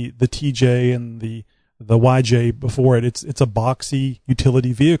like the TJ and the YJ before it. It's a boxy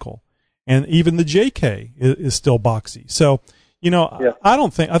utility vehicle, and even the JK is still boxy. So, you know, I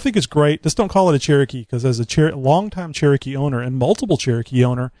think it's great. Just don't call it a Cherokee, because as a longtime Cherokee owner and multiple Cherokee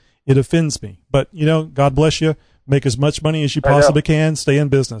owner, it offends me. But, you know, God bless you. Make as much money as you possibly can. Stay in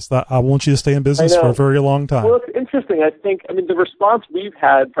business. I want you to stay in business for a very long time. Well, it's interesting. I mean, the response we've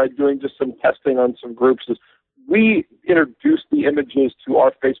had by doing just some testing on some groups is we introduced the images to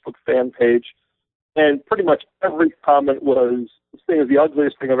our Facebook fan page, and pretty much every comment was, this thing is the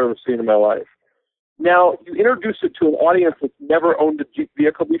ugliest thing I've ever seen in my life. Now, you introduce it to an audience that's never owned a Jeep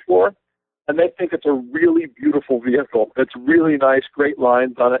vehicle before, and they think it's a really beautiful vehicle. It's really nice, great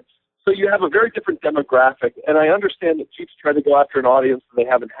lines on it. So you have a very different demographic, and I understand that Jeep's trying to go after an audience that they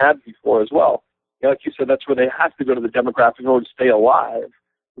haven't had before as well. You know, like you said, that's where they have to go to the demographic in order to stay alive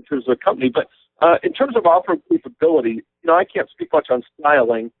in terms of the company. But in terms of off-road capability, you know, I can't speak much on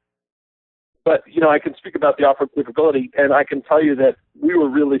styling, but, you know, I can speak about the off-road capability, and I can tell you that we were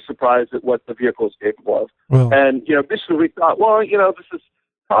really surprised at what the vehicle is capable of. Well, and, you know, initially we thought, well, you know, this is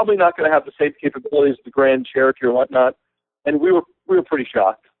probably not going to have the same capabilities as the Grand Cherokee or whatnot, and we were pretty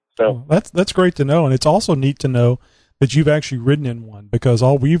shocked. So that's great to know, and it's also neat to know that you've actually ridden in one, because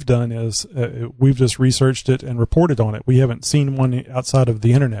all we've done is we've just researched it and reported on it. We haven't seen one outside of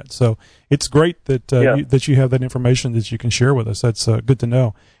the internet, so it's great that that you have that information that you can share with us. That's good to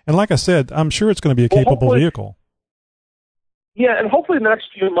know. And like I said, I'm sure it's going to be a capable vehicle. Yeah, and hopefully in the next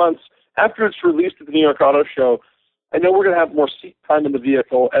few months, after it's released at the New York Auto Show, I know we're going to have more seat time in the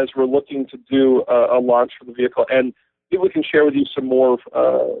vehicle as we're looking to do a launch for the vehicle, and maybe we can share with you some more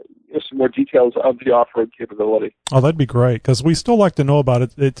details of the off-road capability. Oh, that'd be great, because we still like to know about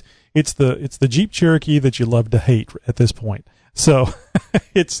it. It's the Jeep Cherokee that you love to hate at this point. So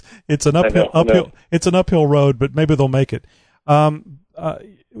it's an uphill it's an uphill road, but maybe they'll make it. And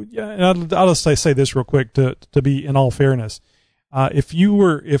I'll just say this real quick to be in all fairness. If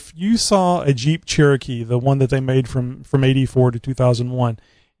you saw a Jeep Cherokee, the one that they made from 84 to 2001,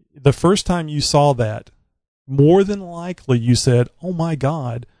 the first time you saw that, more than likely you said, "Oh my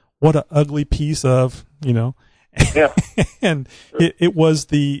God, what an ugly piece of," you know. Yeah. And it was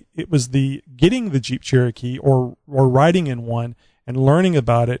the getting the Jeep Cherokee or riding in one and learning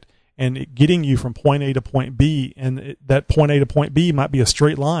about it and it getting you from point A to point B, and that point A to point B might be a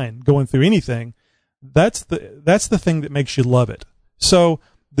straight line going through anything. That's the thing that makes you love it. So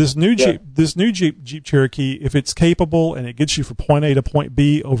this new Jeep Cherokee, if it's capable and it gets you from point A to point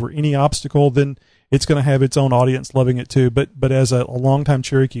B over any obstacle, then it's going to have its own audience loving it too. But as a longtime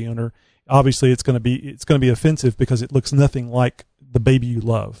Cherokee owner, obviously it's going to be offensive because it looks nothing like the baby you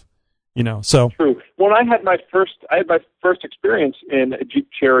love, you know. So true. When I had my first experience in a Jeep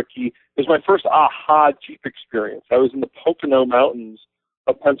Cherokee, it was my first aha Jeep experience. I was in the Pocono Mountains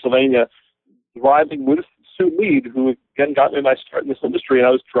of Pennsylvania, driving with Sue Mead, who again got me my start in this industry, and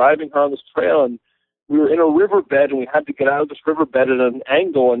I was driving her on this trail, and we were in a riverbed, and we had to get out of this riverbed at an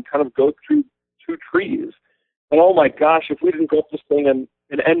angle and kind of go through two trees. And oh my gosh, if we didn't go up this thing and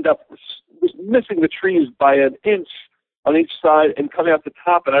end up was missing the trees by an inch on each side and coming out the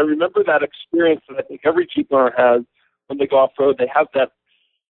top. And I remember that experience that I think every Jeep owner has when they go off-road. They have that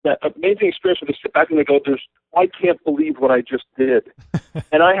amazing experience where they sit back and they go, I can't believe what I just did.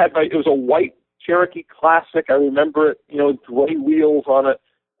 And it was a white Cherokee Classic. I remember it, you know, with gray wheels on it.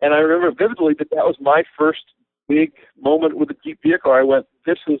 And I remember vividly that was my first big moment with a Jeep vehicle. I went,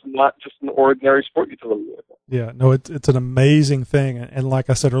 this is not just an ordinary sport utility vehicle. Yeah, no, it's an amazing thing. And like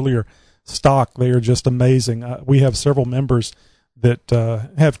I said earlier, stock, they are just amazing. We have several members that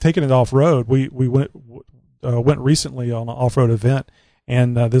have taken it off-road. We went recently on an off-road event,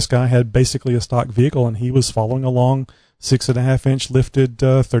 and this guy had basically a stock vehicle, and he was following along 6.5-inch lifted,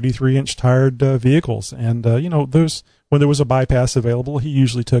 33-inch tired vehicles. And, those, when there was a bypass available, he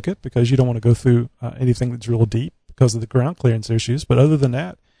usually took it because you don't want to go through anything that's real deep because of the ground clearance issues. But other than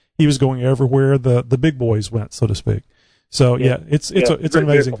that, he was going everywhere the big boys went, so to speak. So it's an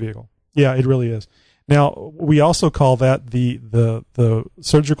amazing vehicle. Yeah, it really is. Now, we also call that the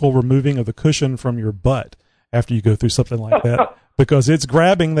surgical removing of the cushion from your butt after you go through something like that, because it's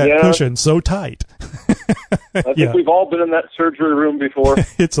grabbing that cushion so tight. I think we've all been in that surgery room before.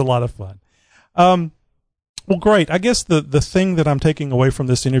 It's a lot of fun. Well, great. I guess the thing that I'm taking away from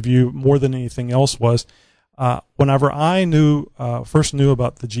this interview more than anything else was whenever I first knew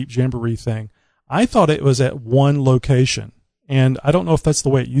about the Jeep Jamboree thing, I thought it was at one location. And I don't know if that's the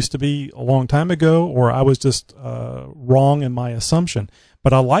way it used to be a long time ago, or I was just wrong in my assumption.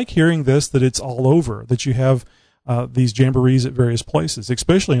 But I like hearing that it's all over, that you have these jamborees at various places,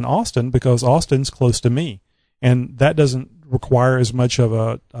 especially in Austin, because Austin's close to me. And that doesn't require as much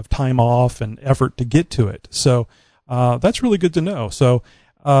of time off and effort to get to it. So that's really good to know. So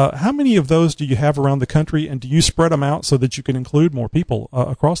how many of those do you have around the country, and do you spread them out so that you can include more people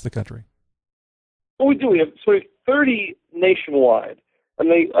across the country? Well, we do. We have 30 nationwide. And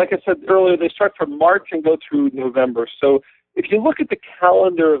they, like I said earlier, they start from March and go through November. So if you look at the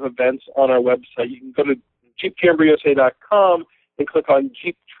calendar of events on our website, you can go to JeepJamboreeUSA.com and click on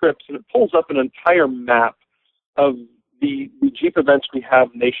Jeep Trips, and it pulls up an entire map of the Jeep events we have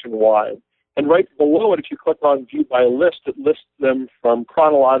nationwide. And right below it, if you click on View by List, it lists them from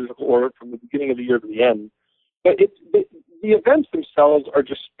chronological order from the beginning of the year to the end. But the events themselves are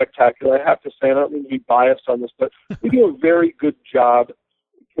just spectacular. I have to say, I don't mean to be biased on this, but we do a very good job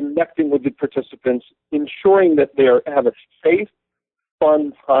connecting with the participants, ensuring that they have a safe,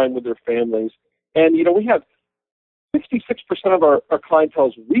 fun time with their families. And, we have 66% of our clientele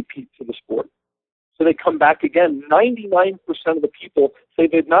is repeat to the sport. So they come back again. 99% of the people say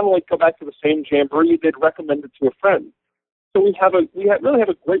they'd not only come back to the same jamboree, they'd recommend it to a friend. So we really have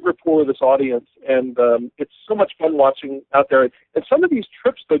a great rapport with this audience, and it's so much fun watching out there. And some of these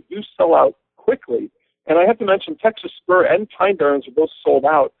trips, though, do sell out quickly. And I have to mention Texas Spur and Pine Barrens are both sold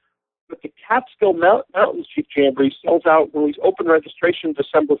out. But the Catskill Mountains Jeep Jamboree sells out when we open registration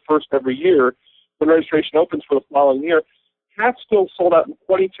December 1st every year, when registration opens for the following year. Catskill sold out in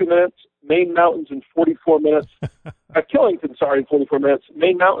 22 minutes, Maine Mountains in 44 minutes, Killington, in 44 minutes,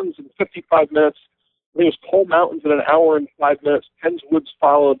 Maine Mountains in 55 minutes. I think it was Coal Mountains in an hour and 5 minutes. Penns Woods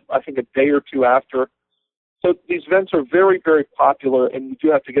followed, I think, a day or two after. So these events are very, very popular, and you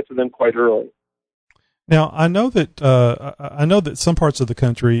do have to get to them quite early. Now, I know that some parts of the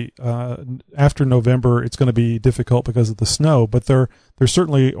country after November it's going to be difficult because of the snow, but there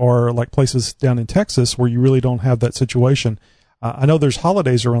certainly are like places down in Texas where you really don't have that situation. I know there's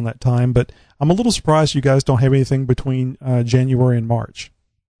holidays around that time, but I'm a little surprised you guys don't have anything between January and March.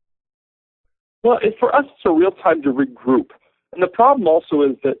 Well, for us, it's a real time to regroup. And the problem also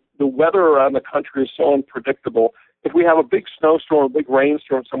is that the weather around the country is so unpredictable. If we have a big snowstorm, a big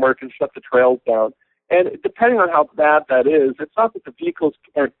rainstorm somewhere, it can shut the trails down. And depending on how bad that is, it's not that the vehicles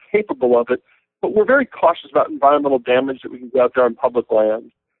aren't capable of it, but we're very cautious about environmental damage that we can do out there on public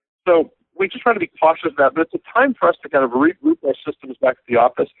land. So we just try to be cautious of that, but it's a time for us to kind of regroup our systems back to the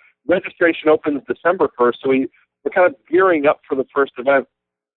office. Registration opens December 1st, so we're kind of gearing up for the first event.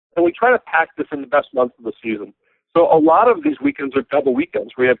 And we try to pack this in the best month of the season. So a lot of these weekends are double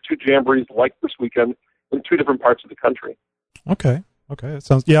weekends. We have two jamborees like this weekend in two different parts of the country. Okay. That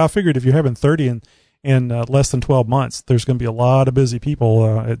sounds. Yeah, I figured if you're having 30 in less than 12 months, there's going to be a lot of busy people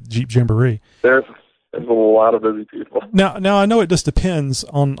at Jeep Jamboree. There's a lot of busy people. Now I know it just depends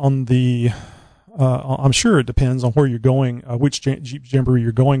on the. I'm sure it depends on where you're going, which Jeep Jamboree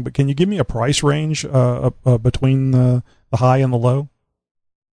you're going. But can you give me a price range between the high and the low?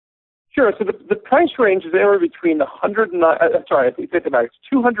 Sure. So the price range is anywhere between it's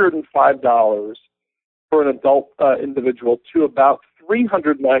 $205 for an adult individual to about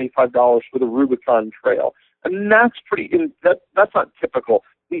 $395 for the Rubicon Trail, and that's that's not typical.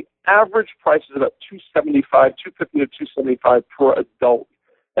 The average price is about $250 to $275 per adult,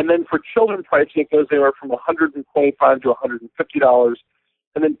 and then for children pricing it goes anywhere from $125 to $150,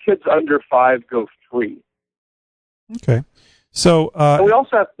 and then kids under 5 go free. Okay. So we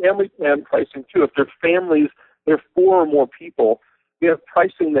also have family plan pricing too. If they're families, they're 4 or more people, we have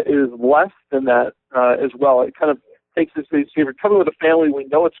pricing that is less than that as well. It kind of takes us to if you're coming with a family, we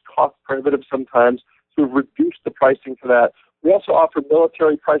know it's cost prohibitive sometimes, so we've reduced the pricing for that. We also offer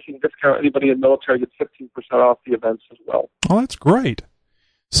military pricing discount. Anybody in military gets 15% off the events as well. Oh, that's great.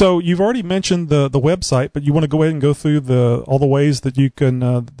 So you've already mentioned the website, but you want to go ahead and go through all the ways that you can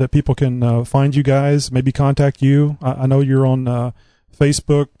that people can find you guys, maybe contact you. I know you're on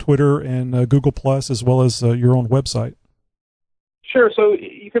Facebook, Twitter, and Google Plus, as well as your own website. Sure. So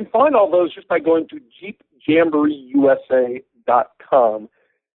you can find all those just by going to JeepJamboreeUSA.com.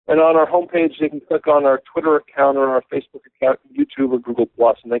 And on our homepage, they can click on our Twitter account or our Facebook account, YouTube or Google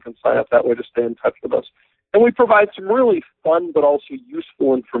Plus, and they can sign up that way to stay in touch with us. And we provide some really fun but also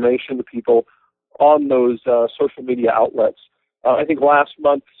useful information to people on those social media outlets. I think last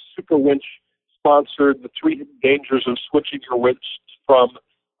month, Super Winch sponsored the 3 hidden dangers of switching your winch from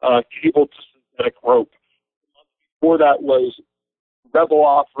cable to synthetic rope. The month before that was Rebel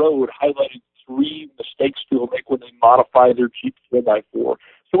Off-Road, highlighting 3 mistakes people make when they modify their Jeep 4x4.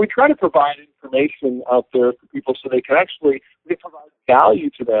 So we try to provide information out there for people so they can we provide value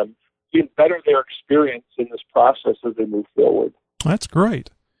to them to better their experience in this process as they move forward. That's great.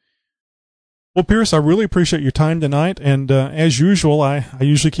 Well, Pierce, I really appreciate your time tonight. And as usual, I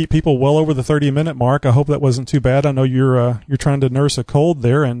usually keep people well over the 30-minute mark. I hope that wasn't too bad. I know you're trying to nurse a cold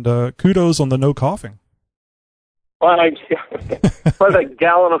there, and kudos on the no coughing. Well, probably that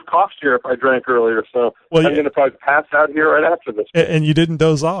gallon of cough syrup I drank earlier, so I'm going to probably pass out here right after this. And you didn't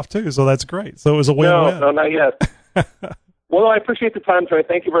doze off, too, so that's great. So it was a win-win. No, not yet. Well, I appreciate the time, Trey.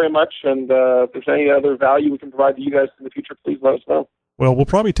 Thank you very much. And if there's any other value we can provide to you guys in the future, please let us know. Well, we'll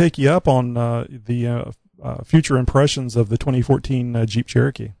probably take you up on the future impressions of the 2014 Jeep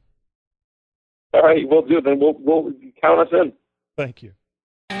Cherokee. All right, we'll do it. Then we'll count us in. Thank you.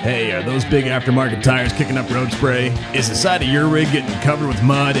 Hey, are those big aftermarket tires kicking up road spray? Is the side of your rig getting covered with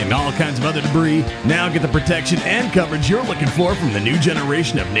mud and all kinds of other debris? Now get the protection and coverage you're looking for from the new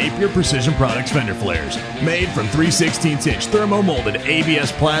generation of Napier Precision Products fender flares. Made from 3/16-inch thermo-molded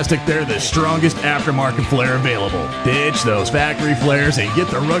ABS plastic, they're the strongest aftermarket flare available. Ditch those factory flares and get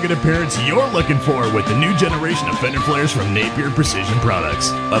the rugged appearance you're looking for with the new generation of fender flares from Napier Precision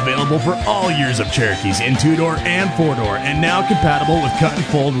Products. Available for all years of Cherokees in 2-door and 4-door, and now compatible with cut and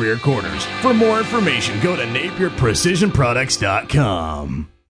fold rear quarters. For more information, go to NapierPrecisionProducts.com.